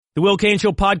The Will Cain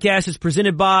Show podcast is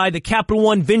presented by the Capital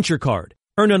One Venture Card.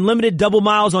 Earn unlimited double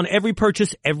miles on every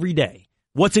purchase every day.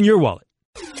 What's in your wallet?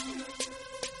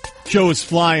 Show is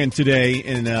flying today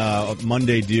in a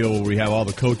Monday deal where we have all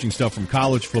the coaching stuff from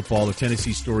college football, the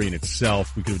Tennessee story in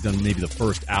itself. We could have done maybe the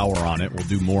first hour on it. We'll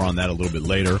do more on that a little bit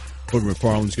later. Booger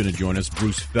McFarland's going to join us.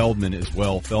 Bruce Feldman as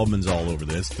well. Feldman's all over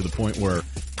this to the point where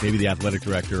maybe the athletic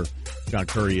director, John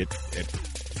Curry at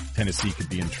Tennessee, could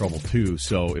be in trouble too.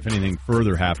 So if anything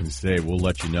further happens today, we'll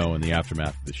let you know in the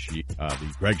aftermath of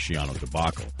the Greg Schiano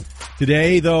debacle.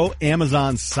 Today, though,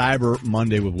 Amazon Cyber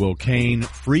Monday with Will Cain.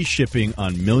 Free shipping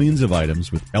on millions of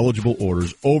items with eligible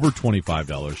orders over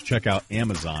 $25. Check out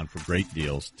Amazon for great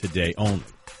deals today only.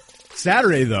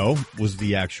 Saturday, though, was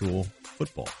the actual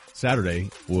football. Saturday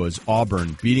was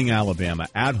Auburn beating Alabama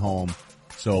at home.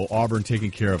 So Auburn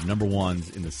taking care of number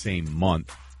ones in the same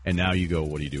month. And now you go,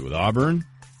 what do you do with Auburn?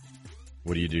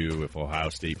 What do you do if Ohio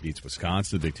State beats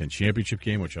Wisconsin, the Big Ten championship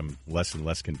game, which I'm less and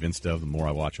less convinced of the more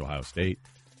I watch Ohio State?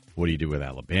 What do you do with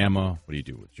Alabama? What do you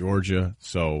do with Georgia?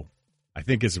 So I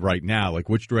think it's right now, like,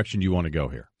 which direction do you want to go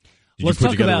here? Did you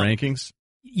put together rankings?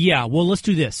 Yeah, well, let's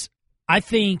do this. I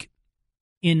think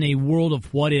in a world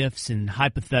of what-ifs and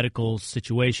hypothetical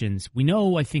situations, we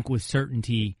know, I think, with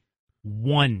certainty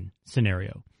one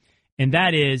scenario, and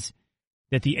that is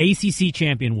that the ACC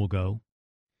champion will go.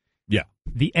 Yeah.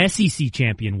 The SEC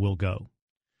champion will go.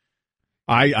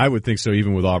 I would think so,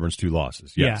 even with Auburn's two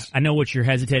losses. Yes. Yeah, I know what you're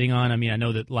hesitating on. I mean, I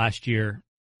know that last year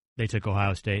they took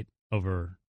Ohio State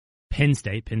over Penn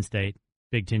State. Penn State,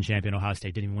 Big Ten champion. Ohio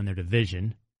State didn't even win their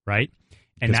division, right?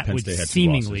 And that would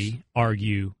seemingly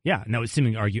argue,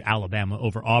 Alabama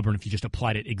over Auburn if you just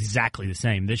applied it exactly the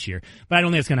same this year. But I don't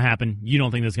think that's going to happen. You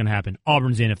don't think that's going to happen.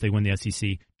 Auburn's in if they win the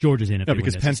SEC. Georgia's in if they win the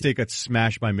SEC. No, because Penn State got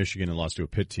smashed by Michigan and lost to a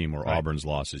Pitt team, where right. Auburn's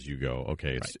losses, you go,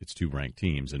 okay, it's two ranked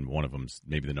teams, and one of them's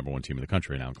maybe the number one team in the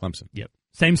country now in Clemson. Yep.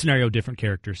 Same scenario, different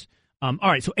characters. All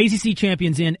right, so ACC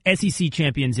champions in, SEC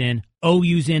champions in,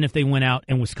 OU's in if they win out,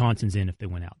 and Wisconsin's in if they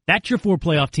win out. That's your four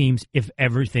playoff teams if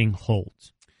everything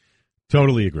holds.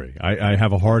 Totally agree. I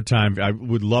have a hard time. I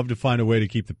would love to find a way to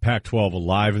keep the Pac-12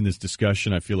 alive in this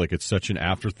discussion. I feel like it's such an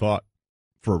afterthought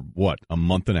for, a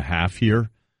month and a half here.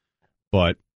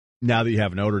 But now that you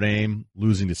have Notre Dame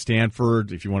losing to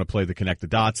Stanford, if you want to play the connect the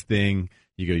dots thing,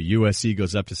 you go USC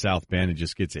goes up to South Bend and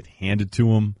just gets it handed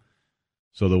to them.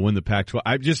 So they'll win the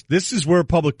Pac-12. This is where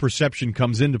public perception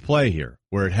comes into play here,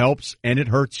 where it helps and it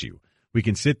hurts you. We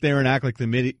can sit there and act like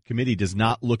the committee does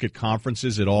not look at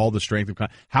conferences at all, the strength of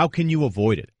how can you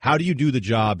avoid it? How do you do the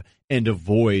job and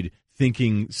avoid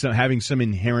having some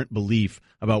inherent belief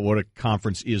about what a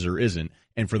conference is or isn't?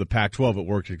 And for the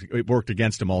Pac-12, it worked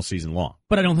against them all season long.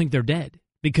 But I don't think they're dead,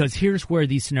 because here's where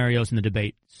these scenarios in the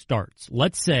debate starts.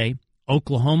 Let's say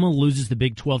Oklahoma loses the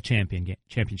Big 12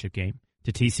 championship game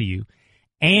to TCU,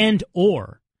 and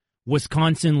or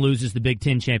Wisconsin loses the Big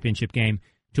 10 championship game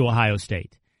to Ohio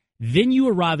State. Then you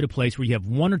arrive at a place where you have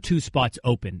one or two spots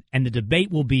open, and the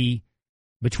debate will be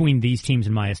between these teams,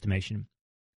 in my estimation.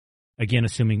 Again,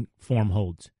 assuming form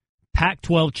holds.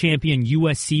 Pac-12 champion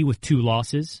USC with 2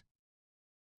 losses.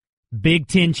 Big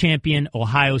 10 champion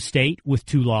Ohio State with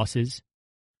 2 losses.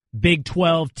 Big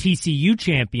 12 TCU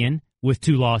champion with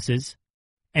 2 losses.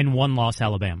 And 1 loss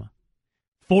Alabama.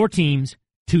 4 teams,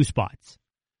 2 spots.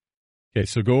 Okay,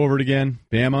 so go over it again.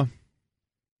 Bama.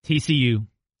 TCU.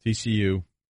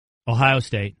 Ohio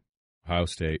State.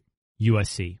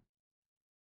 USC.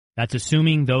 That's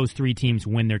assuming those 3 teams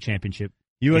win their championship.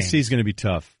 USC is going to be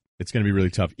tough. It's going to be really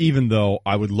tough, even though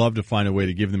I would love to find a way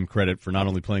to give them credit for not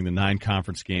only playing the 9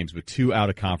 conference games, but 2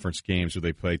 out-of-conference games where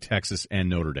they play Texas and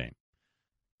Notre Dame.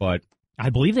 But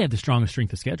I believe they have the strongest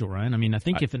strength of schedule, Ryan. I mean, I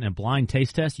think if in a blind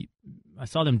taste test, I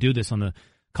saw them do this on the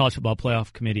College Football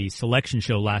Playoff Committee selection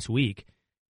show last week.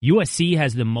 USC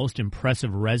has the most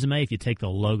impressive resume if you take the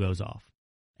logos off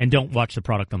and don't watch the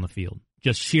product on the field.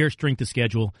 Just sheer strength of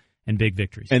schedule and big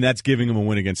victories. And that's giving them a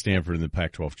win against Stanford in the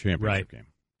Pac-12 championship game.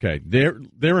 Okay,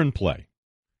 they're in play.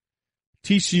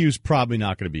 TCU's probably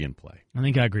not going to be in play. I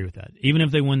think I agree with that. Even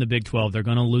if they win the Big 12, they're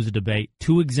going to lose a debate,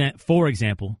 for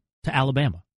example, to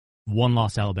Alabama. 1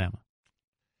 loss Alabama.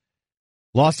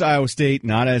 Lost to Iowa State,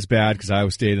 not as bad because Iowa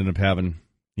State ended up having,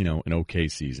 an okay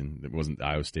season. It wasn't the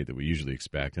Iowa State that we usually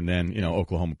expect. And then,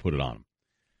 Oklahoma put it on them.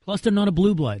 Plus, they're not a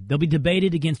blue blood. They'll be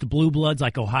debated against blue bloods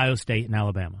like Ohio State and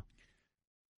Alabama.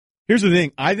 Here's the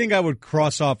thing. I think I would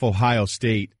cross off Ohio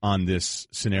State on this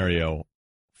scenario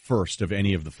first of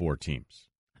any of the 4 teams.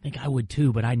 I think I would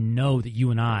too, but I know that you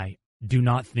and I do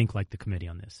not think like the committee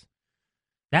on this.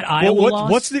 That Iowa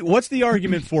loss. What's the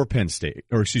argument for Penn State,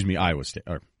 or excuse me, Iowa State,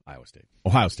 or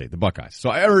Ohio State, the Buckeyes. So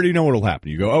I already know what will happen.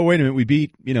 You go, oh, wait a minute, we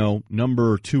beat,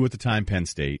 number 2 at the time, Penn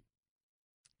State.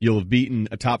 You'll have beaten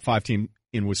a top 5 team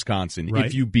in Wisconsin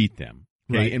if you beat them.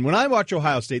 Okay? Right. And when I watch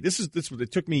Ohio State, this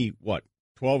it took me,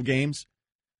 12 games?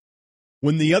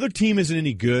 When the other team isn't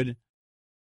any good,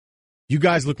 you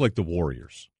guys look like the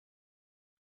Warriors.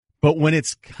 But when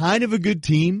it's kind of a good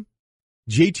team,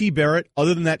 JT Barrett,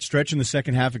 other than that stretch in the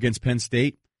second half against Penn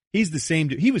State, he's the same.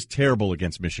 He was terrible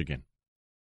against Michigan.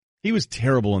 He was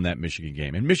terrible in that Michigan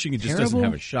game, and Michigan just doesn't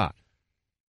have a shot.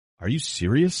 Are you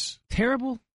serious?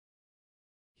 Terrible?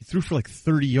 He threw for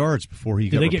 30 yards before he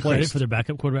got replaced. Did they get credit for their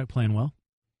backup quarterback playing well?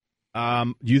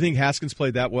 Do you think Haskins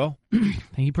played that well? I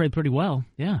think he played pretty well,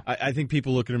 yeah. I think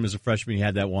people look at him as a freshman. He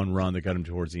had that one run that got him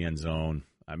towards the end zone.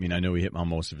 I mean, I know he hit on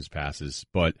most of his passes,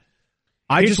 but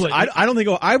I don't think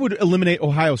I would eliminate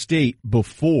Ohio State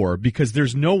before, because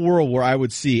there's no world where I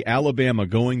would see Alabama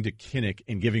going to Kinnick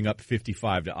and giving up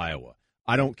 55 to Iowa.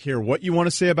 I don't care what you want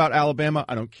to say about Alabama.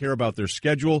 I don't care about their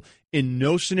schedule. In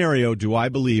no scenario do I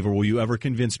believe, or will you ever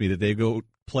convince me, that they go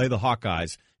play the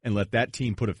Hawkeyes and let that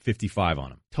team put a 55 on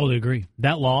them. Totally agree.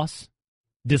 That loss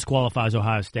disqualifies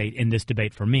Ohio State in this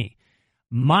debate for me.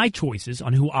 My choices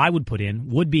on who I would put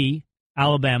in would be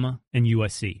Alabama and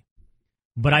USC.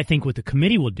 But I think what the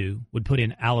committee will do would put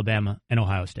in Alabama and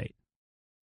Ohio State.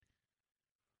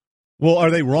 Well, are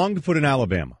they wrong to put in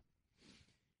Alabama?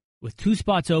 With 2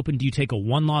 spots open, do you take a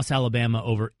 1-loss Alabama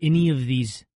over any of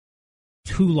these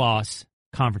 2-loss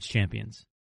conference champions?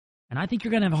 And I think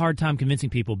you're going to have a hard time convincing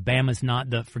people Bama's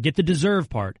not forget the deserve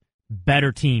part,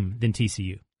 better team than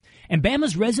TCU. And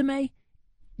Bama's resume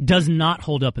does not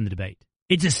hold up in the debate.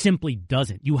 It just simply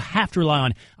doesn't. You have to rely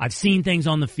on, I've seen things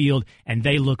on the field, and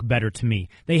they look better to me.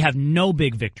 They have no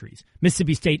big victories.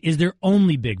 Mississippi State is their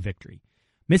only big victory.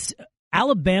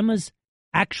 Alabama's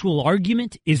actual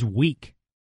argument is weak.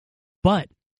 But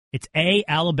it's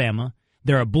Alabama.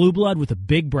 They're a blue blood with a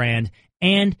big brand,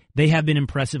 and they have been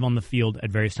impressive on the field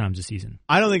at various times this season.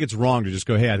 I don't think it's wrong to just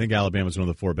go, hey, I think Alabama's one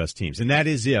of the 4 best teams. And that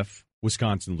is if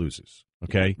Wisconsin loses,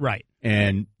 okay? Right.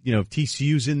 And, if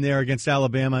TCU's in there against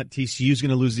Alabama, TCU's going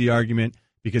to lose the argument,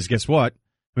 because guess what?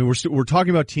 I mean, we're talking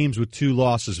about teams with 2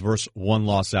 losses versus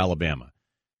 1-loss Alabama.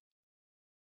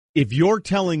 If you're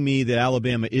telling me that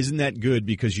Alabama isn't that good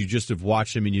because you just have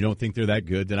watched them and you don't think they're that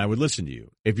good, then I would listen to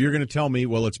you. If you're going to tell me,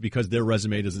 well, it's because their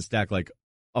resume doesn't stack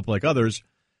up like others,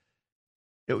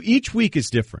 each week is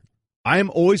different. I am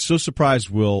always so surprised,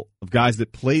 Will, of guys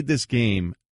that played this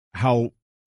game, how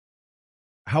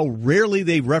rarely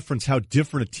they reference how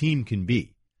different a team can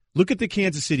be. Look at the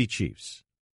Kansas City Chiefs.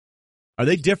 Are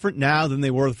they different now than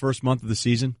they were the first month of the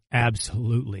season?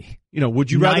 Absolutely. Would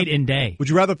you night and day? Would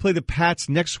you rather play the Pats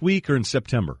next week or in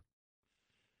September?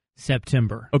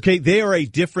 September. Okay, they are a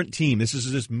different team. This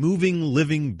is this moving,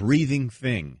 living, breathing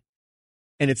thing.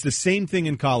 And it's the same thing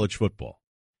in college football.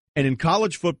 And in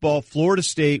college football, Florida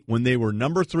State, when they were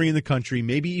number 3 in the country,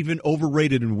 maybe even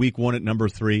overrated in week 1 at number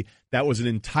 3, that was an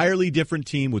entirely different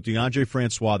team with DeAndre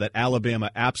Francois that Alabama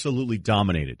absolutely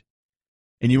dominated.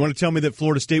 And you want to tell me that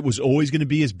Florida State was always going to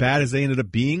be as bad as they ended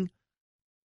up being?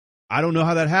 I don't know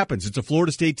how that happens. It's a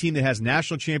Florida State team that has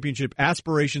national championship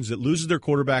aspirations, that loses their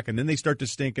quarterback, and then they start to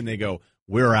stink and they go,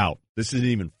 we're out. This isn't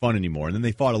even fun anymore. And then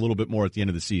they fought a little bit more at the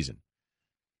end of the season.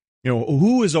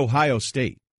 Who is Ohio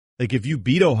State? If you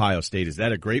beat Ohio State, is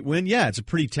that a great win? Yeah, it's a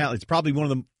pretty talented. It's probably one of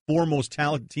the 4 most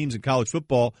talented teams in college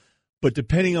football. But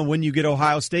depending on when you get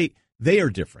Ohio State, they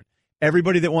are different.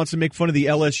 Everybody that wants to make fun of the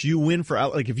LSU win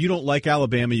if you don't like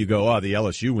Alabama, you go, the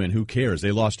LSU win, who cares?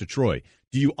 They lost to Troy.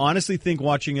 Do you honestly think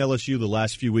watching LSU the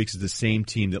last few weeks is the same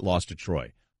team that lost to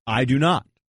Troy? I do not.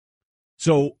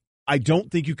 So I don't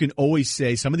think you can always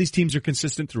say some of these teams are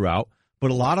consistent throughout,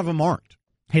 but a lot of them aren't.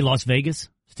 Hey, Las Vegas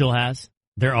still has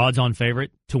their odds-on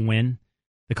favorite to win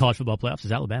the college football playoffs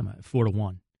is Alabama at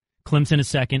 4-1. Clemson is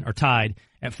second, or tied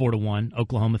at 4-1.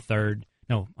 Oklahoma third.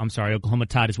 No, I'm sorry, Oklahoma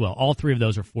tied as well. All 3 of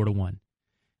those are 4-1.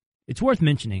 It's worth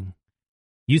mentioning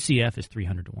UCF is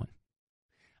 300-1.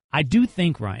 I do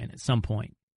think, Ryan, at some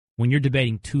point, when you're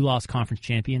debating 2-loss conference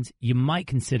champions, you might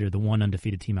consider the one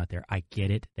undefeated team out there. I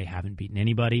get it. They haven't beaten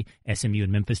anybody. SMU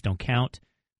and Memphis don't count.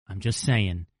 I'm just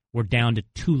saying we're down to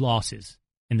 2 losses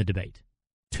in the debate.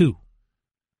 2.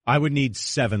 I would need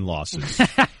 7 losses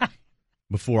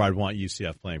before I'd want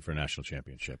UCF playing for a national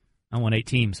championship. I want 8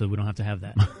 teams, so we don't have to have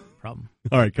that problem.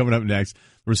 All right, coming up next,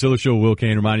 Russillo Show, Will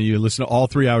Cain, reminding you to listen to all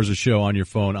 3 hours of show on your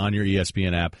phone, on your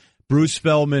ESPN app. Bruce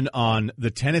Feldman on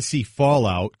the Tennessee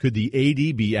fallout. Could the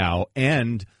AD be out?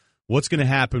 And what's going to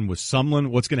happen with Sumlin?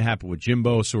 What's going to happen with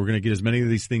Jimbo? So we're going to get as many of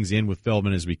these things in with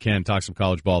Feldman as we can. Talk some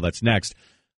college ball. That's next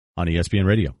on ESPN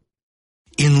Radio.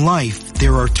 In life,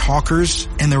 there are talkers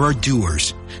and there are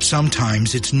doers.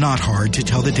 Sometimes it's not hard to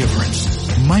tell the difference.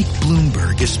 Mike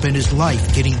Bloomberg has spent his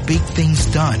life getting big things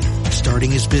done.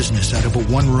 Starting his business out of a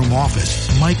one-room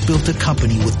office, Mike built a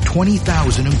company with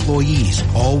 20,000 employees,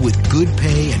 all with good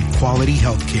pay and quality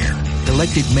health care.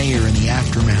 Elected mayor in the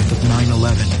aftermath of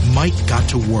 9/11, Mike got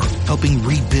to work helping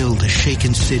rebuild a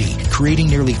shaken city, creating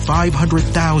nearly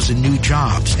 500,000 new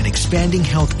jobs and expanding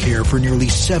health care for nearly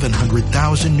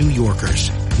 700,000 New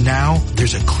Yorkers. Now,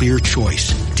 there's a clear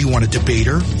choice. Do you want a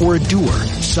debater or a doer?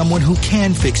 Someone who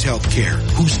can fix healthcare,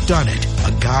 who's done it.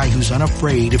 A guy who's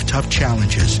unafraid of tough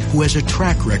challenges, who has a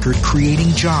track record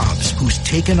creating jobs, who's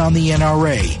taken on the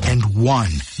NRA and won.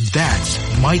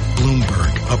 That's Mike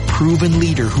Bloomberg, a proven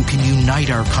leader who can unite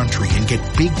our country and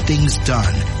get big things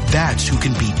done. That's who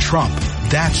can beat Trump.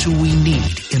 That's who we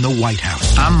need in the White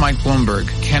House. I'm Mike Bloomberg,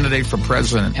 candidate for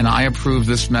president, and I approve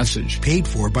this message. Paid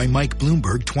for by Mike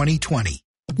Bloomberg 2020.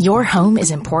 Your home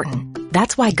is important.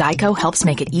 That's why Geico helps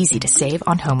make it easy to save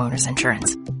on homeowners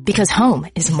insurance. Because home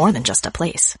is more than just a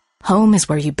place. Home is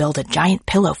where you build a giant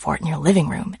pillow fort in your living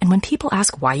room. And when people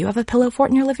ask why you have a pillow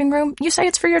fort in your living room, you say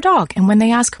it's for your dog. And when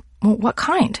they ask, well, what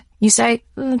kind? You say,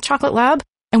 chocolate lab.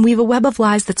 And weave a web of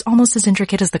lies that's almost as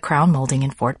intricate as the crown molding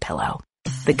in Fort Pillow.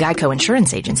 The Geico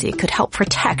Insurance Agency could help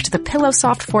protect the pillow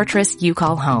soft fortress you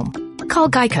call home. Call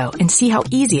Geico and see how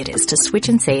easy it is to switch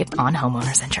and save on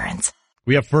homeowners insurance.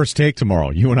 We have First Take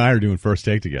tomorrow. You and I are doing First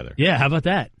Take together. Yeah, how about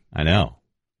that? I know.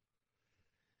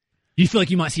 You feel like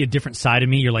you might see a different side of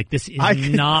me? You're like, this is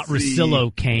not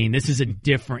Ryen Cain. This is a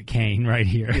different Cain right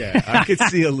here. Yeah, I could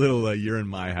see a little, you're in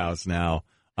my house now.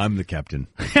 I'm the captain.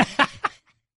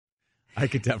 I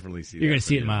could definitely see that. You're going to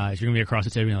see it in my eyes. You're going to be across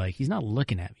the table and you're like, he's not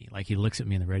looking at me like he looks at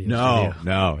me in the radio studio.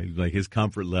 No. Like his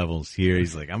comfort level's here.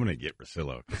 He's like, I'm going to get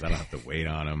Russillo because I don't have to wait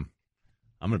on him.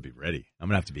 I'm going to be ready. I'm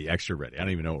going to have to be extra ready. I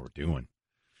don't even know what we're doing.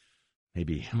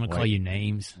 Maybe I'm going to call you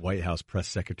names. White House press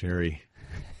secretary.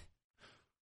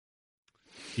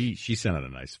 She sent out a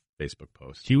nice Facebook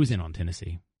post. She was in on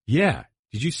Tennessee. Yeah.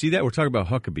 Did you see that? We're talking about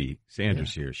Huckabee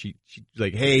Sanders here. She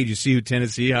like, hey, did you see who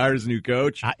Tennessee hired as a new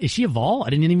coach? Is she a Vol? I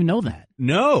didn't even know that.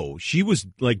 No, she was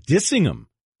like dissing him.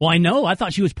 Well, I know. I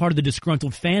thought she was part of the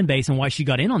disgruntled fan base and why she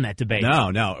got in on that debate.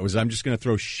 No. It was, I'm just going to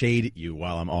throw shade at you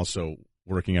while I'm also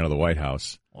working out of the White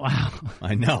House. Wow.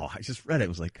 I know. I just read it. It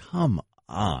was like, come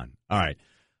on. All right.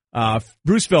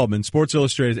 Bruce Feldman, Sports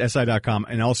Illustrated, SI.com,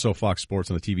 and also Fox Sports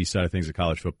on the TV side of things of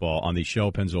college football on the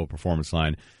Shell Pennzoil Performance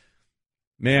Line.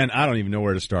 Man, I don't even know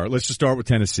where to start. Let's just start with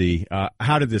Tennessee.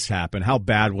 How did this happen? How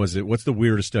bad was it? What's the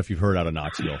weirdest stuff you've heard out of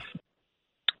Knoxville?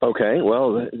 Okay,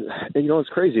 well, what's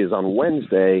crazy is on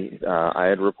Wednesday, I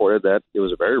had reported that it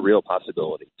was a very real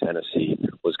possibility Tennessee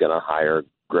was going to hire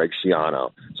Greg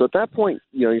Schiano. So at that point,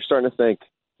 you're starting to think,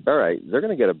 all right, they're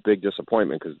going to get a big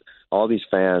disappointment because all these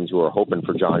fans who are hoping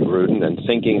for John Gruden and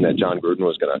thinking that John Gruden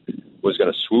was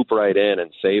going to swoop right in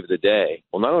and save the day.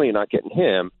 Well, not only are you not getting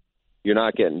him, you're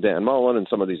not getting Dan Mullen and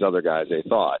some of these other guys they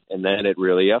thought. And then it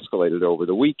really escalated over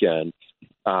the weekend.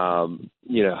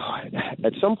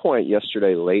 At some point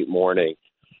yesterday, late morning,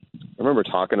 I remember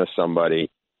talking to somebody,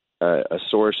 a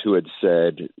source who had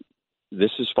said,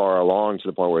 this is far along to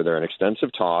the point where they're in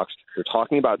extensive talks. They're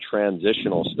talking about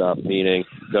transitional stuff, meaning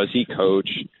does he coach?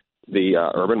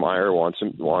 Urban Meyer wants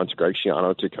Greg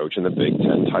Schiano to coach in the Big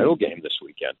Ten title game this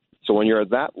weekend. So when you're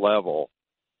at that level,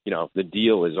 the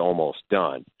deal is almost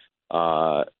done.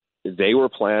 They were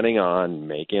planning on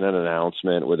making an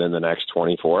announcement within the next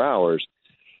 24 hours,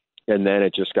 and then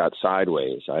it just got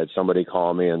sideways. I had somebody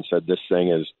call me and said this thing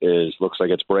is looks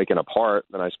like it's breaking apart.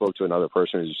 And I spoke to another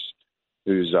person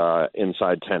who's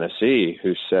inside Tennessee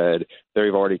who said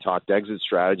they've already talked exit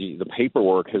strategy. The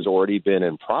paperwork has already been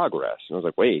in progress. And I was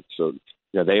like, wait, so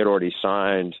they had already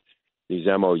signed these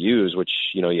MOUs, which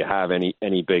you have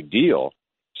any big deal.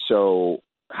 So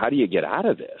how do you get out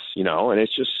of this? And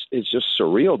it's just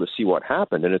surreal to see what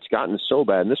happened. And it's gotten so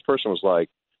bad. And this person was like,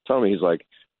 telling me, he's like,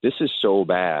 this is so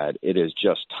bad. It is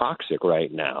just toxic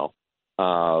right now.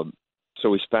 So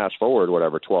we fast forward,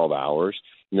 12 hours.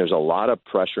 And there's a lot of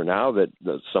pressure now that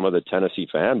some of the Tennessee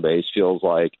fan base feels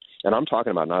like, and I'm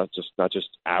talking about not just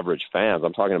average fans.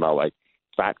 I'm talking about like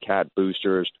fat cat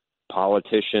boosters,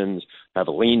 politicians have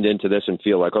leaned into this and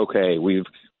feel like, okay, we've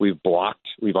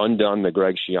undone the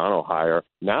Greg Schiano hire.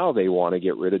 Now they want to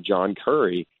get rid of John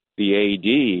Curry, the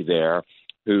AD there,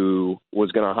 who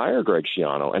was going to hire Greg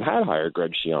Schiano and had hired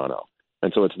Greg Schiano.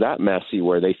 And so it's that messy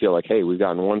where they feel like, hey, we've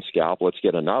gotten one scalp, let's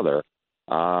get another.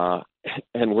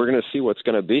 And we're going to see what's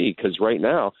going to be, because right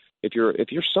now, if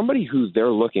you're somebody who they're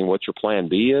looking what your plan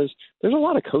B is, there's a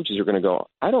lot of coaches who are going to go,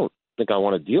 I don't think I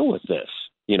want to deal with this.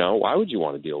 Why would you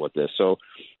want to deal with this? So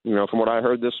from what I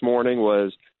heard this morning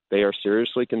was they are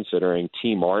seriously considering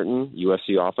T. Martin,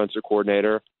 USC offensive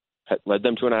coordinator, led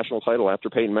them to a national title after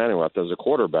Peyton Manning left as a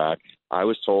quarterback. I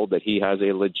was told that he has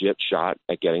a legit shot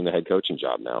at getting the head coaching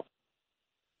job now.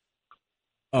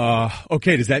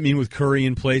 Okay, does that mean with Curry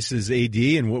in place as AD,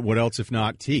 and what else if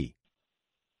not T?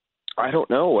 I don't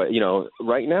know.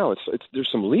 Right now there's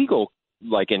some legal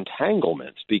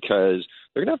entanglements because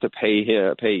they're going to have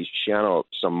to pay Schiano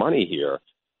some money here.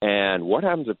 And what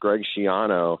happens if Greg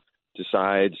Schiano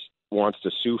wants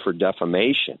to sue for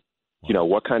defamation? Wow.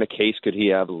 What kind of case could he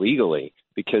have legally?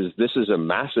 Because this is a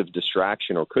massive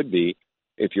distraction, or could be,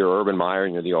 if you're Urban Meyer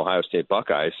and you're the Ohio State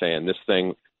Buckeyes, saying this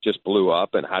thing just blew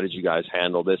up and how did you guys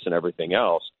handle this and everything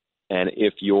else? And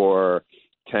if you're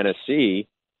Tennessee,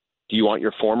 do you want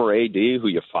your former AD who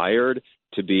you fired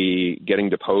to be getting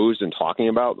deposed and talking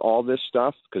about all this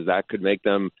stuff? Because that could make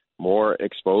them more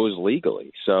exposed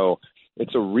legally. So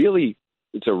it's a really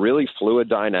fluid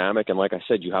dynamic. And like I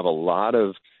said, you have a lot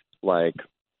of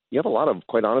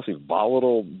quite honestly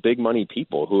volatile big money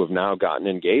people who have now gotten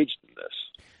engaged in this.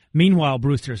 Meanwhile,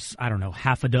 Bruce, there's,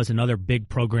 half a dozen other big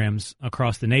programs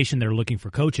across the nation that are looking for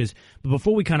coaches. But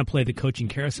before we kind of play the coaching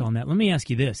carousel on that, let me ask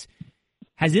you this.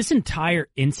 Has this entire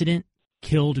incident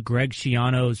killed Greg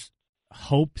Schiano's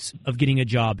hopes of getting a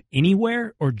job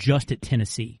anywhere or just at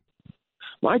Tennessee?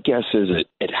 My guess is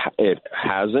it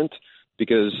hasn't,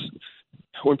 because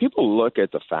when people look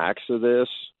at the facts of this,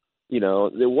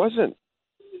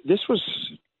 this was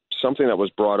something that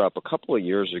was brought up a couple of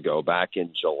years ago, back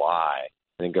in July.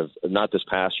 I think of not this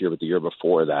past year, but the year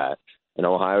before that. And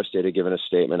Ohio State had given a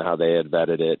statement how they had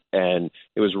vetted it. And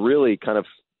it was really kind of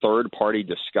third-party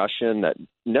discussion that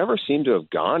never seemed to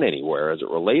have gone anywhere as it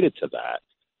related to that.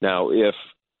 Now, if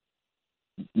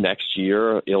next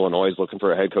year Illinois is looking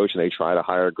for a head coach and they try to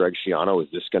hire Greg Schiano, is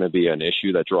this going to be an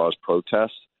issue that draws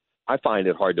protests? I find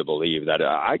it hard to believe that.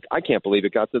 I can't believe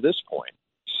it got to this point.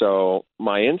 So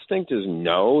my instinct is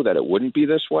no, that it wouldn't be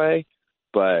this way.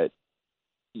 But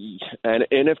and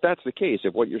if that's the case,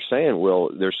 if what you're saying, Will,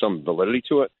 there's some validity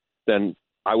to it, then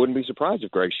I wouldn't be surprised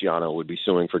if Greg Schiano would be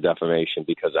suing for defamation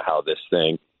because of how this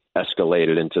thing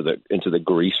escalated into the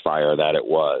grease fire that it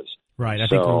was. Right. I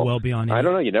think we're well beyond it. I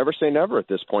don't know. You never say never at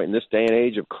this point in this day and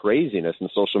age of craziness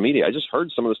and social media. I just heard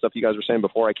some of the stuff you guys were saying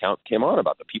before I came on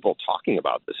about the people talking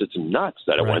about this. It's nuts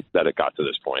that it got to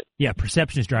this point. Yeah,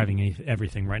 perception is driving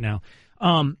everything right now.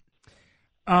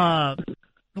 Jimbo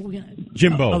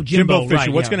Fisher. Right,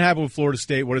 What's going to happen with Florida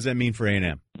State? What does that mean for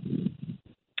A&M?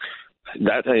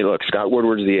 Look, Scott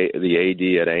Woodward's the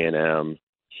AD at A&M.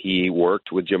 He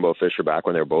worked with Jimbo Fisher back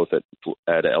when they were both at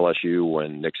LSU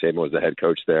when Nick Saban was the head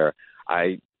coach there.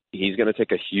 He's going to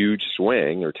take a huge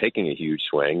swing, or taking a huge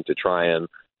swing, to try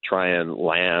and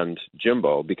land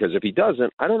Jimbo, because if he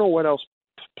doesn't, I don't know what else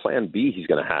plan B he's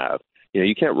going to have.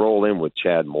 You can't roll in with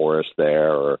Chad Morris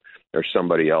there or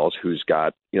somebody else who's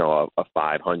got a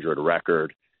 500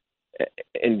 record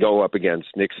and go up against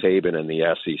Nick Saban in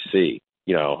the SEC.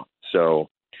 So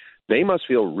they must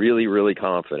feel really, really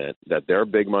confident that their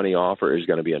big money offer is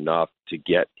going to be enough to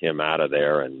get him out of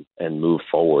there and move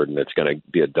forward, and it's going to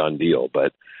be a done deal.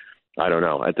 But I don't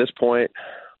know. At this point,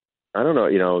 I don't know.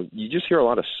 You just hear a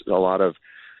lot of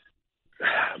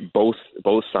both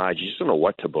sides. You just don't know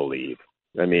what to believe.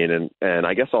 I mean, and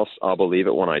I guess I'll believe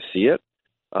it when I see it.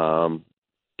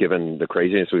 Given the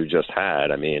craziness we've just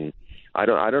had, I mean, I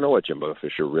don't know what Jimbo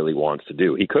Fisher really wants to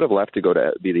do. He could have left to go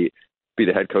to be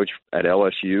the head coach at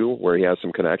LSU, where he has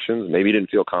some connections. Maybe he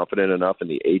didn't feel confident enough in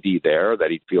the AD there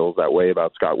that he feels that way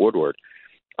about Scott Woodward.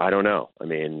 I don't know. I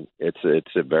mean, it's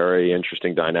a very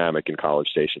interesting dynamic in College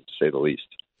Station, to say the least.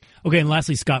 Okay, and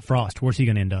lastly, Scott Frost. Where's he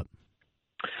going to end up?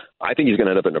 I think he's going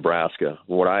to end up at Nebraska.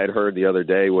 What I had heard the other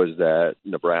day was that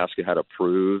Nebraska had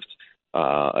approved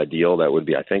a deal that would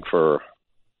be, I think, for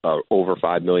over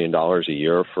 $5 million a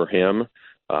year for him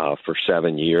for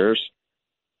 7 years.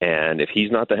 And if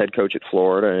he's not the head coach at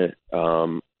Florida,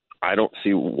 I don't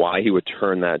see why he would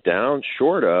turn that down,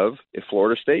 short of if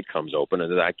Florida State comes open and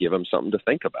does that give him something to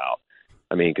think about.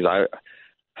 I mean, because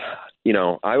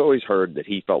I've always heard that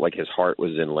he felt like his heart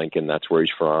was in Lincoln. That's where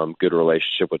he's from. Good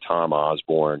relationship with Tom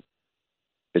Osborne.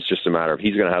 It's just a matter of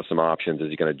he's going to have some options. Is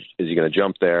he going to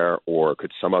jump there, or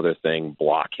could some other thing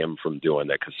block him from doing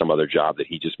that? Because some other job that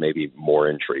he just may be more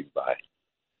intrigued by.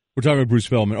 We're talking about Bruce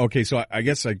Feldman. Okay, so I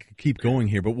guess I could keep going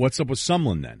here, but what's up with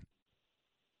Sumlin then?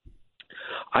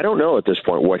 I don't know at this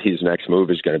point what his next move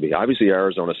is going to be. Obviously,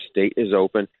 Arizona State is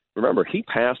open. Remember, he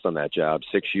passed on that job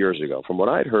 6 years ago. From what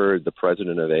I'd heard, the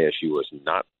president of ASU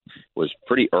was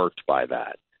pretty irked by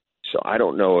that. So I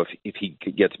don't know if he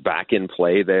gets back in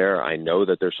play there. I know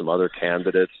that there's some other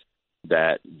candidates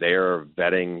that they're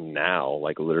vetting now,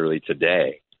 like literally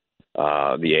today.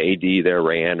 The AD there,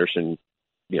 Ray Anderson,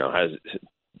 has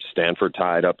Stanford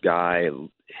tied up guy.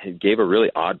 He gave a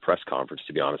really odd press conference,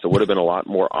 to be honest. It would have been a lot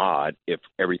more odd if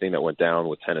everything that went down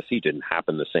with Tennessee didn't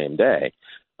happen the same day.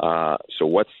 So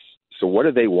what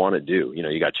do they want to do?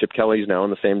 You got Chip Kelly's now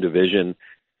in the same division.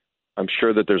 I'm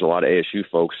sure that there's a lot of ASU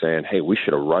folks saying, hey, we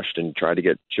should have rushed and tried to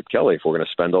get Chip Kelly if we're going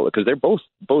to spend all, because they're both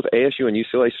ASU and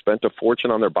UCLA spent a fortune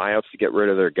on their buyouts to get rid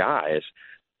of their guys.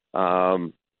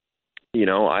 I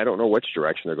don't know which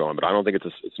direction they're going, but I don't think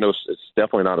it's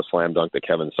definitely not a slam dunk that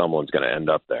Kevin Sumlin's going to end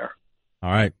up there. All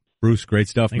right, Bruce, great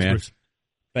stuff, Thanks, man. Bruce.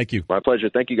 Thank you. My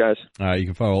pleasure. Thank you, guys. You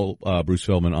can follow Bruce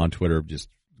Feldman on Twitter. Just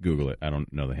Google it. I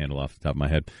don't know the handle off the top of my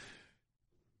head.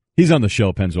 He's on the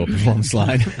Shell Pennzoil Performance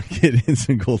Line. Get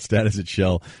instant gold status at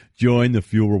Shell. Join the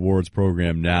Fuel Rewards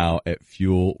program now at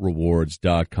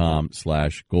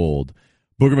fuelrewards.com/gold.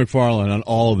 Booger McFarland on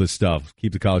all of this stuff.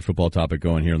 Keep the college football topic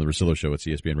going here on the Russillo Show at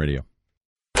CSBN Radio.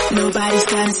 Nobody's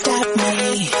gonna stop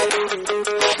me.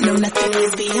 No, nothing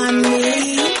is beyond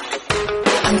me.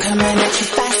 I'm coming at you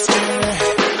faster.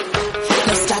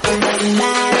 No stopping, doesn't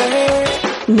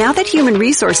matter. Now that Human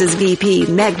Resources VP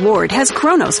Meg Ward has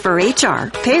Kronos for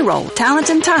HR, payroll, talent,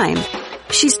 and time,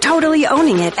 she's totally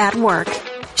owning it at work.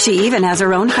 She even has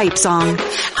her own hype song.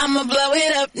 I'ma blow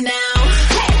it up now.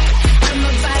 I'm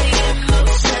a body in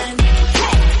motion.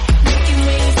 Making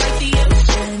waves like the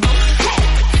ocean.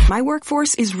 My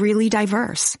workforce is really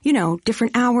diverse.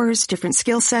 Different hours, different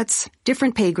skill sets,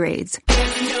 different pay grades.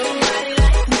 There's nobody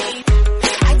like me.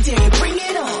 I dare you, bring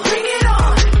it on. Bring it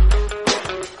on.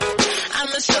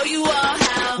 I'ma show you all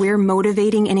how. We're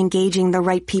motivating and engaging the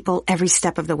right people every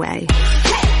step of the way.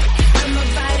 I'm a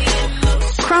body in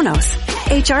motion. Kronos,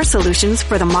 HR solutions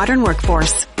for the modern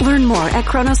workforce. Learn more at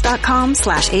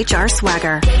kronos.com/HR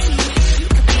swagger.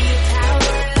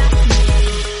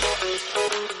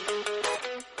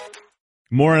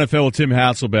 More NFL with Tim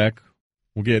Hasselbeck.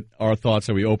 We'll get our thoughts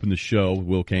how we opened the show with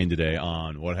Will Cain today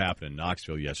on what happened in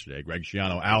Knoxville yesterday. Greg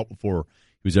Schiano out before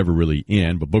he was ever really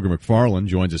in, but Booger McFarland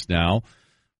joins us now.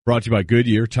 Brought to you by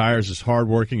Goodyear. Tires as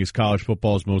hardworking as college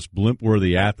football's most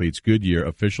blimp-worthy athletes. Goodyear,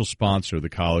 official sponsor of the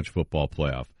college football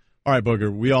playoff. All right,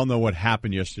 Booger, we all know what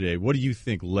happened yesterday. What do you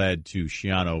think led to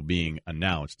Schiano being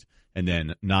announced and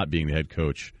then not being the head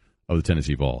coach of the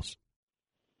Tennessee Vols?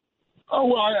 Oh,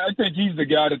 well, I think he's the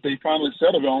guy that they finally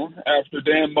settled on after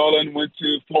Dan Mullen went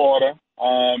to Florida.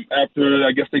 After,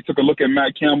 I guess, they took a look at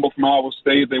Matt Campbell from Iowa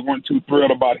State. They weren't too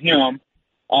thrilled about him.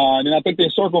 And then I think they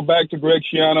circled back to Greg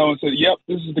Schiano and said, yep,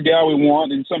 this is the guy we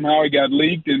want. And somehow he got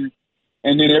leaked. And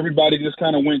then everybody just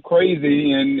kind of went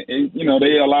crazy. And,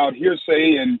 they allowed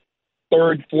hearsay and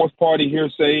third, fourth-party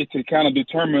hearsay to kind of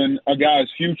determine a guy's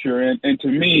future. And to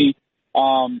me,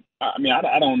 I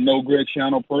don't know Greg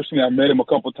Schiano personally. I've met him a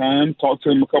couple times, talked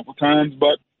to him a couple times,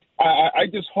 but I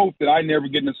just hope that I never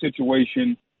get in a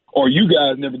situation, or you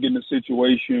guys never get in a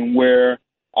situation where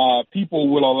people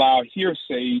will allow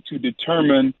hearsay to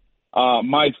determine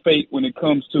my fate when it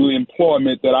comes to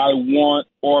employment that I want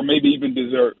or maybe even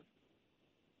deserve.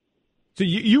 So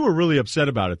you were really upset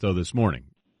about it, though, this morning,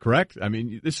 correct? I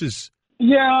mean, this is...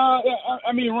 Yeah,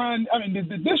 Ryan,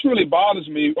 this really bothers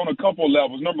me on a couple of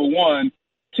levels. Number one,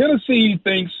 Tennessee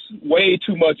thinks way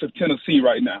too much of Tennessee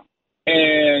right now.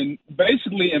 And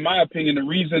basically, in my opinion, the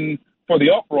reason for the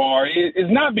uproar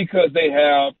is not because they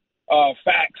have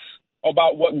facts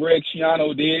about what Greg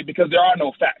Schiano did, because there are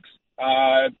no facts.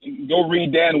 Go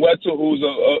read Dan Wetzel, who's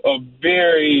a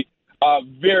very,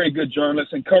 very good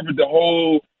journalist and covered the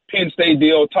whole Penn State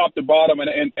deal top to bottom.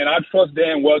 And I trust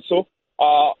Dan Wetzel,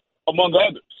 among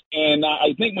others. And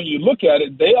I think when you look at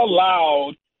it, they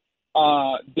allowed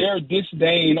their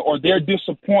disdain or their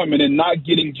disappointment in not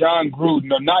getting John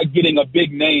Gruden or not getting a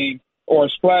big name or a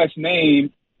splash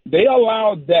name. They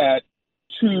allowed that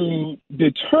to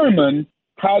determine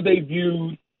how they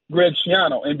viewed Greg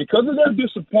Schiano. And because of their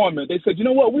disappointment, they said, you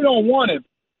know what, we don't want him.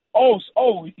 Oh,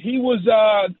 he was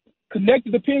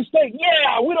connected to Penn State.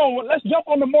 Yeah, let's jump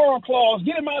on the moral clause,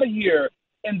 get him out of here.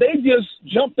 And they just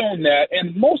jumped on that.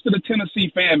 And most of the Tennessee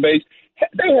fan base,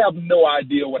 they have no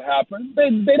idea what happened. They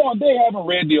haven't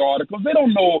read the articles. They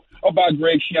don't know about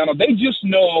Greg Schiano. They just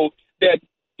know that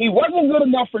he wasn't good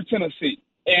enough for Tennessee.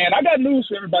 And I got news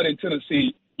for everybody in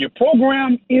Tennessee. Your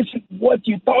program isn't what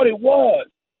you thought it was.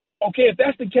 Okay, if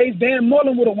that's the case, Dan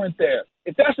Mullen would have went there.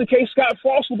 If that's the case, Scott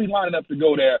Frost will be lining up to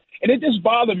go there. And it just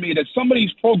bothered me that some of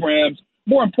these programs,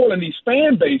 more importantly, these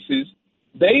fan bases,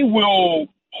 they will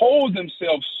hold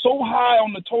themselves so high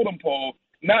on the totem pole,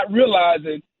 not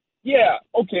realizing, yeah,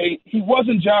 okay, he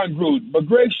wasn't John Gruden, but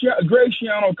Greg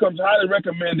Schiano comes highly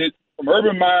recommended from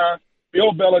Urban Meyer,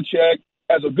 Bill Belichick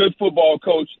as a good football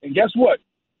coach. And guess what?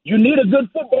 You need a good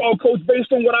football coach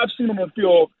based on what I've seen on the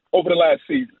field over the last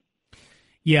season.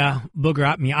 Yeah,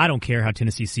 Booger, I don't care how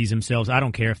Tennessee sees themselves. I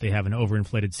don't care if they have an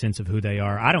overinflated sense of who they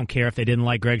are. I don't care if they didn't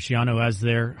like Greg Schiano as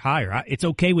their hire. It's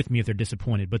okay with me if they're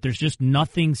disappointed, but there's just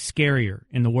nothing scarier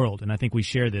in the world, and I think we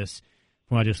share this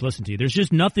from what I just listened to you. There's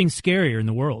just nothing scarier in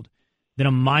the world than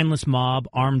a mindless mob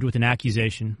armed with an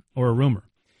accusation or a rumor.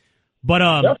 But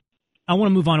I want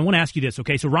to move on. I want to ask you this,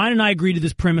 okay? So Ryan and I agree to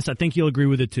this premise. I think you'll agree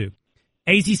with it too.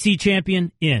 ACC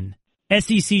champion, in.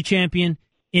 SEC champion,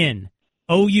 in.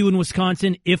 OU and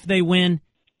Wisconsin, if they win,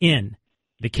 in.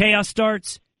 The chaos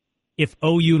starts if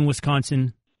OU and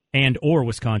Wisconsin or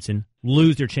Wisconsin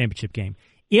lose their championship game.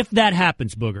 If that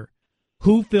happens, Booger,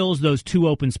 who fills those two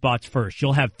open spots first?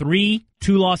 You'll have 3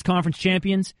 two-loss conference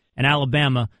champions and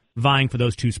Alabama vying for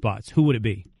those 2 spots. Who would it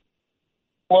be?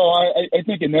 Well, I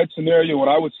think in that scenario, what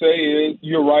I would say is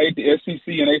you're right. The SEC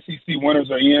and ACC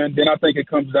winners are in. Then I think it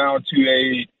comes down to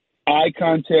a eye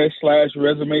contest /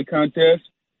 resume contest.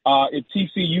 If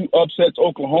TCU upsets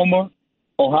Oklahoma,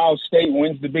 Ohio State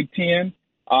wins the Big Ten.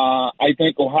 I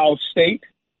think Ohio State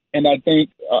and I think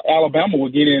Alabama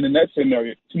would get in that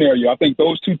scenario. I think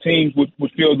those 2 teams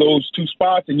would fill those 2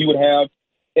 spots, and you would have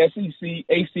SEC,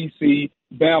 ACC,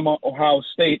 Bama, Ohio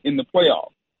State in the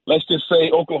playoff. Let's just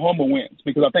say Oklahoma wins,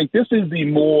 because I think this is the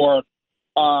more,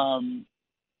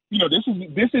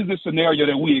 this is the scenario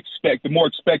that we expect, the more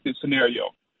expected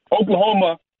scenario.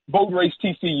 Oklahoma boat race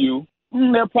TCU.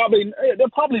 They'll probably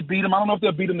beat them. I don't know if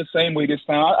they'll beat them the same way this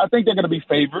time. I think they're going to be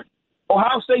favored.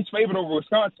 Ohio State's favored over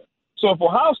Wisconsin. So if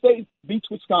Ohio State beats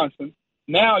Wisconsin,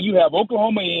 now you have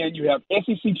Oklahoma in, you have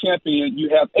SEC champion, you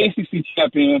have ACC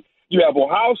champion, you have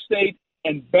Ohio State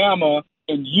and Bama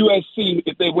and USC,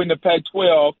 if they win the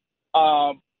Pac-12,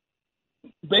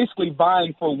 basically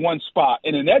vying for 1 spot.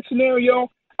 And in that scenario,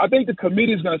 I think the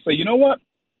committee is going to say, you know what?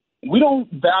 We don't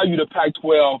value the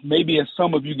Pac-12 maybe as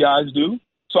some of you guys do.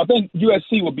 So I think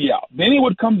USC will be out. Then it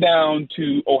would come down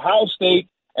to Ohio State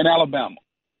and Alabama.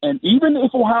 And even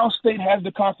if Ohio State has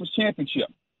the conference championship,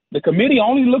 the committee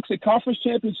only looks at conference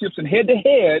championships and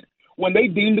head-to-head when they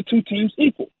deem the 2 teams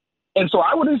equal. And so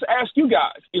I would just ask you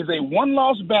guys, is a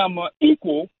 1-loss Bama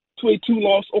equal to a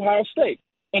 2-loss Ohio State?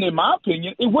 And in my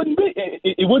opinion, it wouldn't be.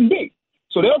 It wouldn't be.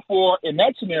 So therefore, in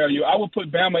that scenario, I would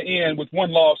put Bama in with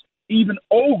 1 loss, even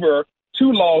over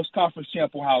 2-loss conference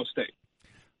champ Ohio State.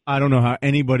 I don't know how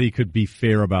anybody could be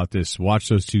fair about this. Watch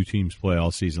those 2 teams play all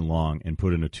season long and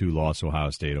put in a 2-loss Ohio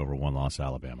State over 1-loss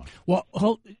Alabama. Well,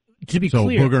 to be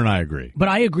clear, Booger and I agree. But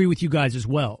I agree with you guys as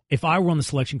well. If I were on the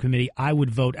selection committee, I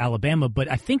would vote Alabama. But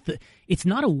I think that it's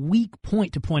not a weak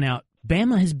point to point out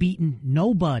Bama has beaten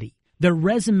nobody. Their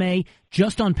resume,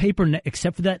 just on paper,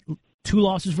 except for that 2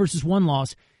 losses versus 1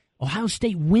 loss, Ohio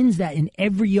State wins that in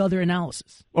every other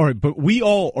analysis. All right, but we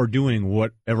all are doing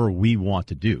whatever we want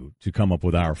to do to come up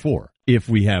with our 4 if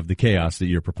we have the chaos that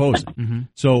you're proposing. Mm-hmm.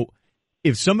 So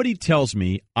if somebody tells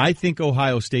me I think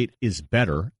Ohio State is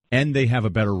better and they have a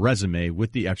better resume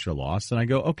with the extra loss, then I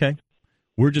go, okay,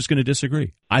 we're just going to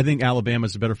disagree. I think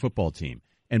Alabama's a better football team.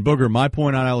 And Booger, my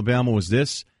point on Alabama was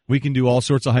this. We can do all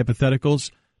sorts of hypotheticals.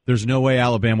 There's no way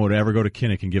Alabama would ever go to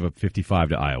Kinnick and give up 55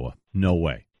 to Iowa. No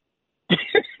way.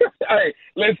 Hey,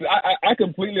 listen, I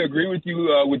completely agree with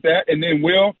you with that. And then,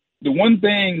 Will, the one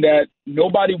thing that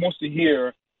nobody wants to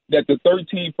hear that the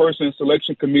 13-person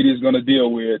selection committee is going to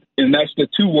deal with, and that's the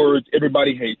 2 words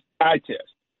everybody hates, eye test.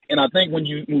 And I think when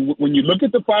you look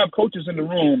at the 5 coaches in the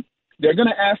room, they're going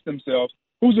to ask themselves,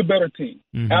 who's a better team,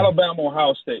 Alabama or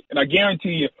Ohio State? And I guarantee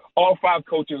you all 5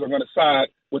 coaches are going to side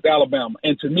with Alabama.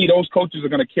 And to me, those coaches are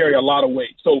going to carry a lot of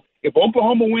weight. So if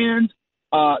Oklahoma wins,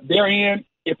 they're in.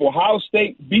 If Ohio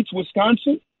State beats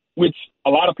Wisconsin, which a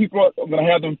lot of people are going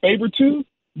to have them favored to,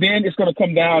 then it's going to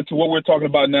come down to what we're talking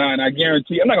about now. And I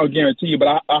guarantee, I'm not going to guarantee you,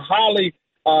 but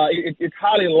it's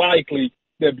highly likely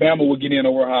that Bama will get in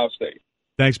over Ohio State.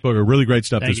 Thanks, Booger. Really great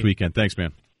stuff this weekend. Thanks,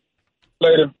 man.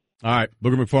 Later. All right.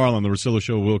 Booger McFarland, the Russillo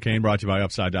Show, Will Cain, brought to you by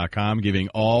Upside.com, giving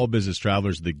all business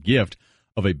travelers the gift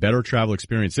of a better travel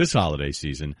experience this holiday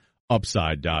season.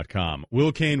 Upside.com.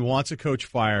 Will Cain wants a coach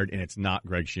fired, and it's not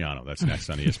Greg Schiano. That's next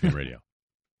on ESPN Radio.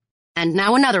 And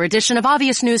now another edition of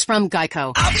Obvious News from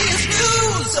Geico. Obvious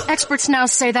News! Experts now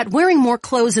say that wearing more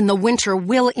clothes in the winter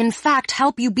will, in fact,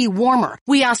 help you be warmer.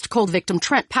 We asked cold victim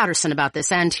Trent Patterson about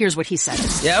this, and here's what he said.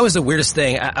 Yeah, it was the weirdest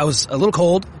thing. I was a little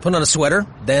cold, put on a sweater,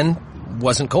 then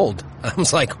wasn't cold. I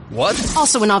was like, what?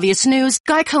 Also in Obvious News,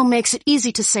 Geico makes it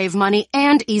easy to save money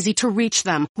and easy to reach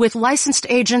them, with licensed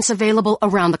agents available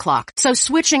around the clock. So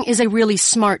switching is a really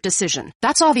smart decision.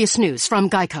 That's Obvious News from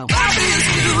Geico.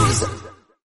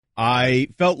 I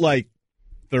felt like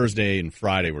Thursday and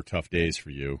Friday were tough days for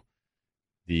you.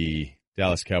 The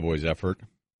Dallas Cowboys effort,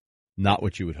 not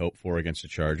what you would hope for against the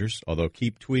Chargers, although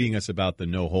keep tweeting us about the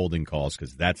no holding calls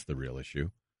because that's the real issue.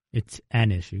 It's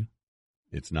an issue.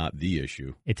 It's not the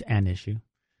issue. It's an issue.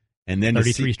 And then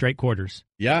 33 straight quarters.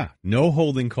 Yeah, no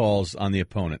holding calls on the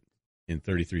opponent in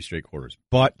 33 straight quarters.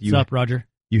 But What's up, Roger?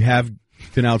 You have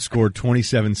been outscored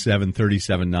 27-7,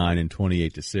 37-9, and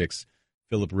 28-6.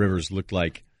 Phillip Rivers looked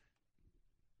like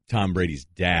Tom Brady's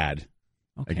dad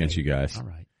against you guys. All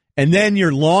right. And then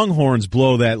your Longhorns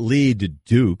blow that lead to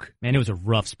Duke. Man, it was a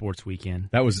rough sports weekend.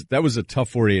 That was a tough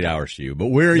 48 hours for you. But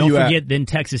where are Don't you at? Don't forget, then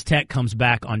Texas Tech comes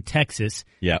back on Texas.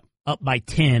 Yeah. Up by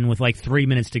 10 with like 3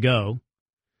 minutes to go.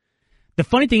 The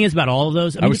funny thing is about all of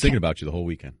those. I was thinking about you the whole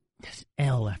weekend.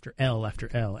 L after L after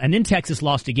L. And then Texas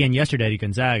lost again yesterday to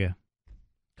Gonzaga.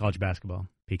 College basketball,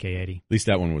 PK80. At least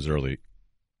that one was early,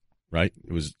 right?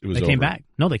 It was. They came back.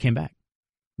 No, they came back.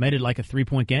 Made it like a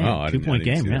 3-point game, 2-point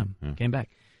game. Yeah, came back.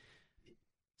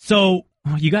 So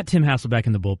you got Tim Hasselbeck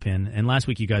in the bullpen, and last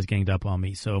week you guys ganged up on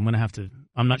me. So I'm gonna have to.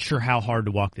 I'm not sure how hard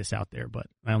to walk this out there, but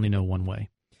I only know one way.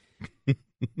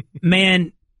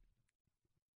 Man,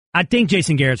 I think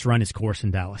Jason Garrett's run his course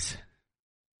in Dallas.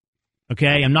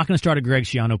 Okay, I'm not going to start a Greg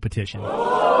Schiano petition,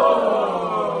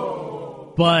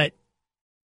 but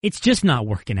it's just not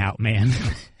working out, man.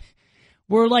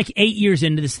 We're like 8 years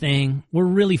into this thing. We're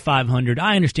really 500.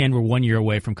 I understand we're 1 year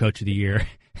away from Coach of the Year.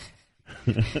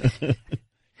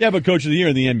 Yeah, but Coach of the Year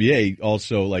in the NBA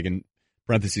also, like in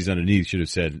parentheses underneath, should have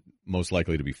said most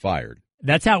likely to be fired.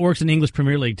 That's how it works in the English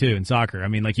Premier League, too, in soccer. I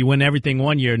mean, like you win everything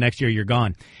 1 year, next year you're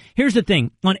gone. Here's the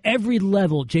thing. On every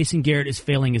level, Jason Garrett is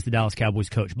failing as the Dallas Cowboys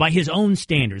coach by his own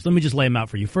standards. Let me just lay them out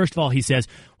for you. First of all, he says,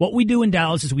 what we do in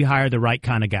Dallas is we hire the right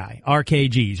kind of guy.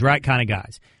 RKGs, right kind of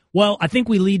guys. Well, I think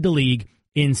we lead the league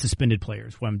in suspended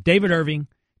players. From David Irving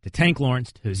to Tank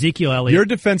Lawrence to Ezekiel Elliott. Your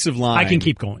defensive line. I can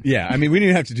keep going. Yeah, I mean, we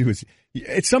didn't have to do this.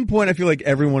 At some point, I feel like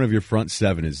every one of your front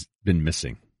seven has been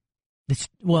missing.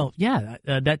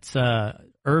 That's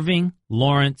Irving,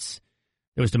 Lawrence.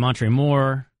 There was DeMontre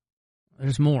Moore.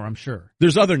 There's more, I'm sure.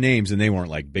 There's other names, and they weren't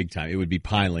like big time. It would be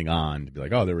piling on to be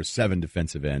like, oh, there were 7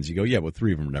 defensive ends. You go, yeah, well,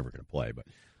 3 of them are never going to play. But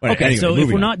okay, anyway, so if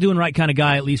we're on. not doing right kind of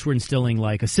guy, at least we're instilling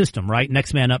like a system, right?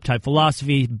 Next man up type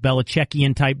philosophy,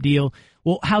 Belichickian type deal.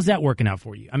 Well, how's that working out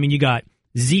for you? I mean, you got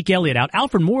Zeke Elliott out.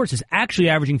 Alfred Morris is actually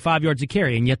averaging 5 yards a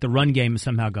carry, and yet the run game has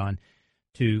somehow gone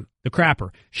to the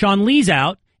crapper. Sean Lee's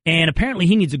out, and apparently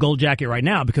he needs a gold jacket right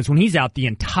now because when he's out, the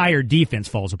entire defense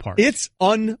falls apart. It's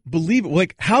unbelievable.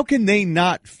 Like, how can they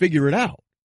not figure it out?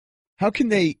 How can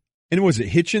they? And was it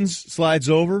Hitchens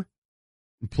slides over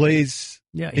and plays?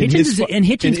 Yeah,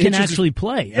 Hitchens can actually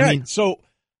play. Yeah, I mean,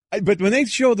 but when they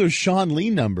show those Sean Lee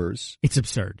numbers, it's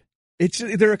absurd.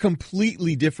 They're a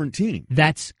completely different team.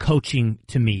 That's coaching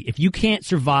to me. If you can't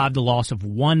survive the loss of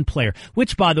one player,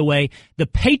 which, by the way, the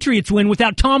Patriots win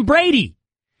without Tom Brady.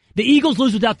 The Eagles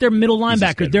lose without their middle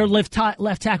linebacker, their left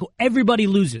tackle. Everybody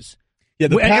loses. Yeah,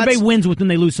 everybody wins when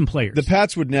they lose some players. The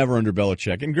Pats would never under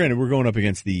Belichick. And granted, we're going up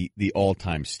against the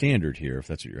all-time standard here, if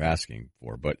that's what you're asking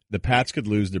for. But the Pats could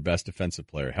lose their best defensive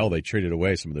player. Hell, they traded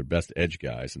away some of their best edge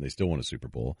guys, and they still won a Super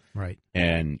Bowl. Right.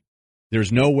 And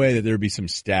there's no way that there would be some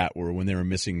stat where when they were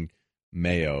missing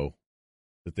Mayo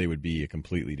that they would be a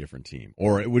completely different team,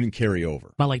 or it wouldn't carry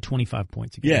over. By like 25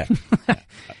 points a game. Yeah.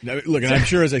 Now, look, and I'm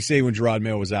sure, as I say, when Gerard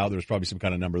Mayo was out, there was probably some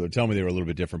kind of number that would tell me they were a little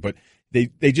bit different, but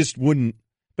they just wouldn't.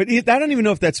 But I don't even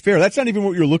know if that's fair. That's not even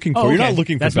what you're looking for. Oh, okay. You're not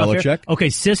looking for Belichick. Okay,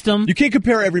 system. You can't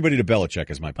compare everybody to Belichick,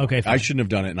 is my point. Okay, fine. I shouldn't have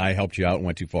done it, and I helped you out and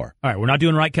went too far. All right, we're not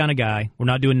doing right kind of guy. We're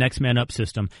not doing next man up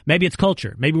system. Maybe it's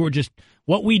culture. Maybe we're just,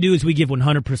 what we do is we give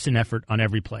 100% effort on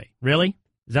every play. Really?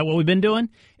 Is that what we've been doing?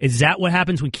 Is that what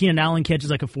happens when Keenan Allen catches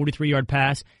like a 43-yard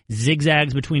pass,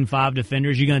 zigzags between 5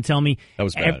 defenders? You're going to tell me that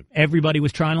was bad. Everybody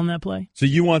was trying on that play? So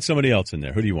you want somebody else in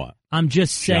there. Who do you want? I'm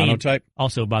just saying. Schiano type?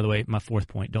 Also, by the way, my fourth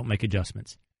point, don't make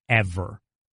adjustments. Ever.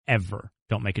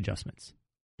 Don't make adjustments.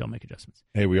 Don't make adjustments.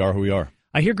 Hey, we are who we are.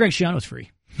 I hear Greg Schiano's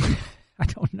free. I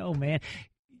don't know, man.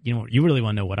 You know, you really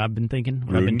want to know what I've been thinking,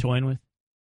 what I've been toying with?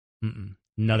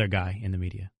 Another guy in the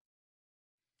media.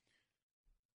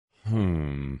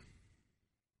 Taylor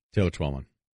Twellman.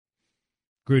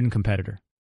 Gruden competitor.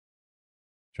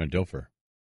 John Dilfer.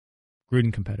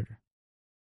 Gruden competitor.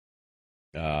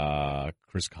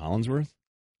 Chris Collinsworth?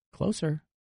 Closer.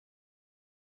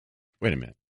 Wait a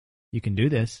minute. You can do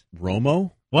this.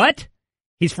 Romo? What?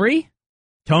 He's free?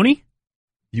 Tony?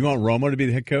 You want Romo to be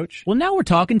the head coach? Well, now we're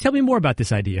talking. Tell me more about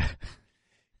this idea.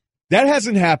 That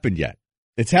hasn't happened yet.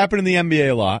 It's happened in the NBA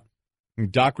a lot.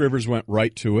 Doc Rivers went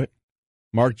right to it.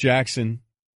 Mark Jackson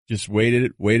just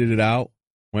waited it out,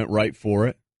 went right for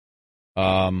it.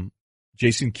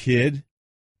 Jason Kidd.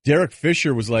 Derek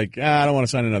Fisher was like, I don't want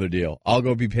to sign another deal. I'll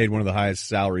go be paid one of the highest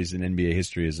salaries in NBA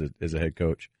history as a head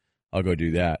coach. I'll go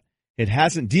do that. It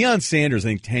hasn't. Deion Sanders, I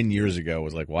think 10 years ago,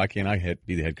 was like, why can't I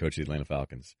be the head coach of the Atlanta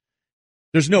Falcons?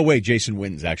 There's no way Jason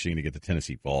Witten's actually going to get the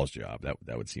Tennessee Vols job.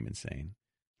 That would seem insane.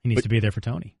 He needs to be there for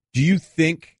Tony. Do you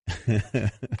think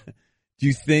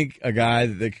a guy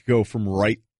that could go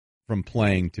from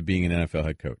playing to being an NFL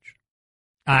head coach?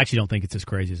 I actually don't think it's as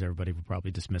crazy as everybody would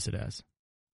probably dismiss it as.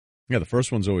 Yeah, the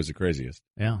first one's always the craziest.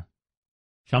 Yeah.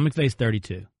 Sean McVay's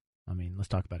 32. I mean, let's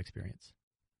talk about experience.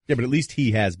 Yeah, but at least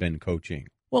he has been coaching.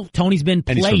 Well, Tony's been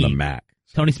playing. And he's from the MAC.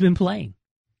 Tony's been playing.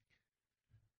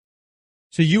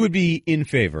 So you would be in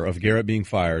favor of Garrett being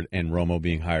fired and Romo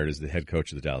being hired as the head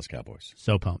coach of the Dallas Cowboys?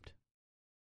 So pumped.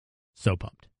 So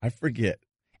pumped. I forget.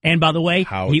 And by the way,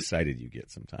 how excited you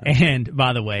get sometimes. And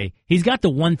by the way, he's got the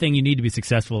one thing you need to be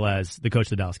successful as the coach of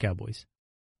the Dallas Cowboys.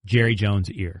 Jerry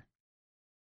Jones' ear.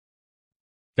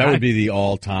 That would be the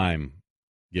all-time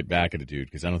get back at a dude,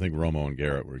 because I don't think Romo and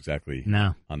Garrett were exactly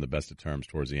on the best of terms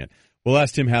towards the end. We'll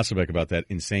ask Tim Hasselbeck about that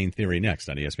insane theory next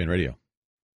on ESPN Radio.